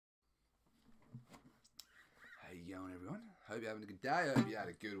you going, everyone? Hope you're having a good day. I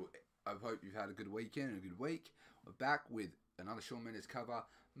hope you've had a good weekend and a good week. We're back with another Shawn Mendes cover.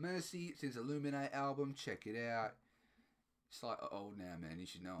 Mercy, it's his Illuminate album. Check it out. It's like old now, man. You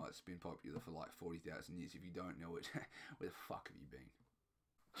should know it. It's been popular for like 40,000 years. If you don't know it, where the fuck have you been?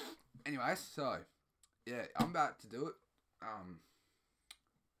 Anyways, so yeah, I'm about to do it.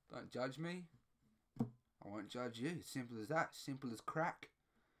 Don't judge me. I won't judge you. It's simple as that. Simple as crack.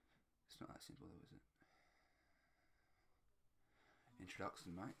 It's not that simple, though, is it?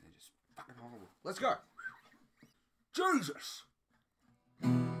 Introduction, mate. They're just fucking horrible. Let's go. Jesus.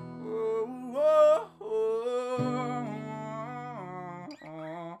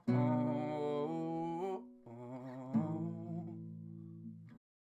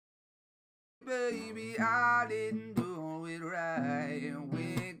 Baby, I didn't do it right.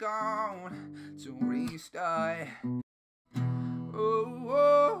 We're gone to restart.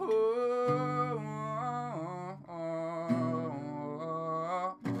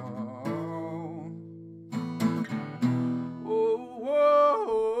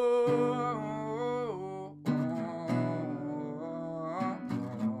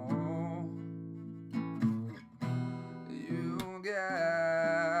 You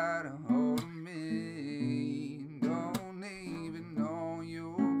got a hold of me, don't even know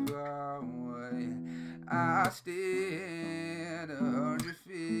your power. I stand 100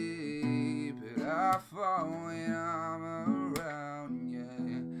 feet, but I fall when I'm around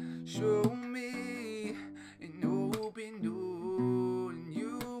you. Show me an open door, and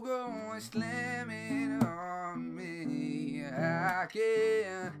you go slamming on me. I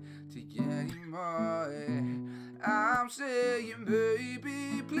can't take any more. I'm saying,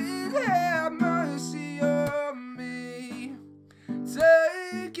 baby, please have mercy on me.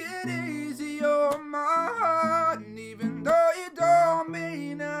 Take it easy on my heart, and even though you don't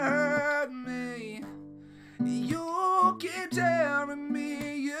mean to hurt me, you keep tearing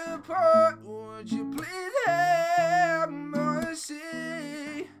me apart. Would you please have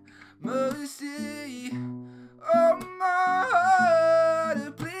mercy, mercy on my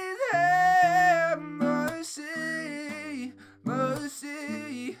heart? Please have mercy,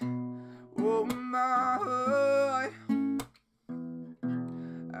 mercy on my heart.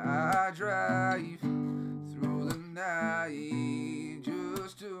 I drive through the night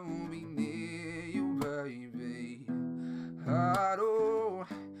just to be near you, baby. Huddle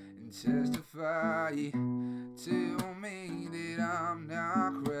and testify. Tell me that I'm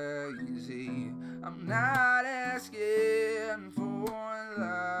not crazy. I'm not asking for a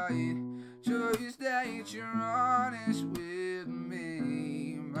lie, just that you're honest with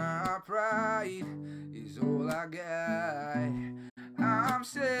me. My pride is all I got. I'm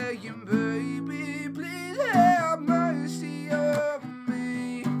saying, baby, please have mercy on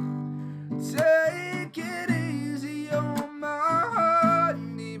me. Take it easy on my heart,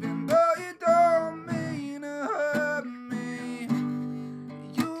 and even though you don't mean to hurt me,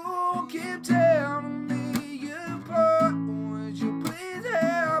 you keep tearing me apart. Would you please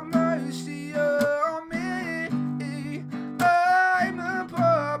have mercy on me? I'm a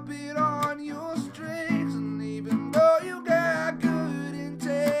puppet on your strings, and even though you got good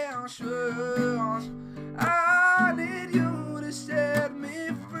intentions, I need you to set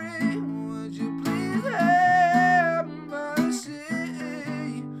me free. Would you please have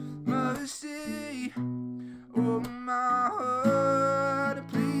mercy, mercy on my heart?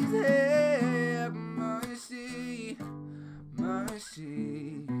 Please have mercy,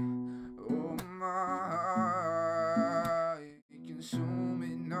 mercy on my heart.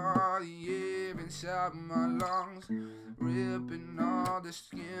 Consuming all the air inside my lungs, ripping all the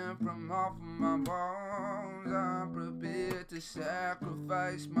skin from off of my bones. I'm prepared to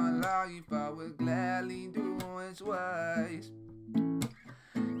sacrifice my life. I would gladly do it twice.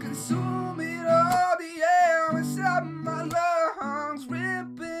 Consuming all the air inside my lungs,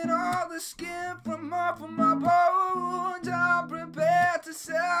 ripping all the skin from off of my bones. I'm prepared to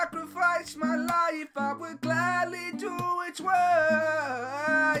sacrifice my life. I would gladly do it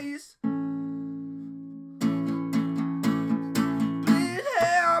twice. Please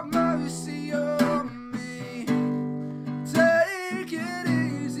have mercy on me. Take it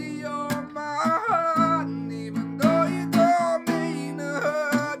easy on my heart, and even though you don't mean to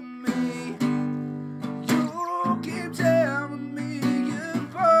hurt me, you keep tearing me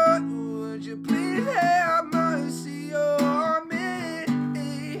apart. Would you please have mercy on me?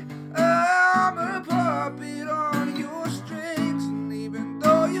 I'm a puppet on your strings, and even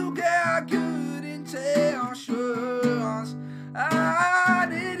though you get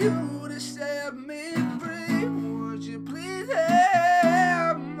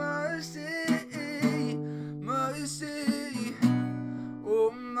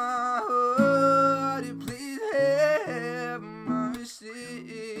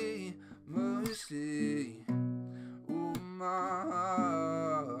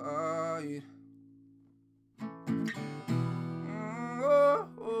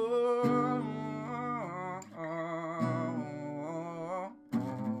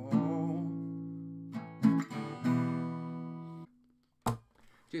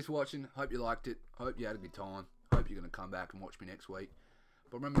Cheers for watching. Hope you liked it. Hope you had a good time. Hope you're going to come back and watch me next week.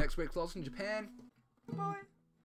 But remember, next week, lost in Japan. Bye.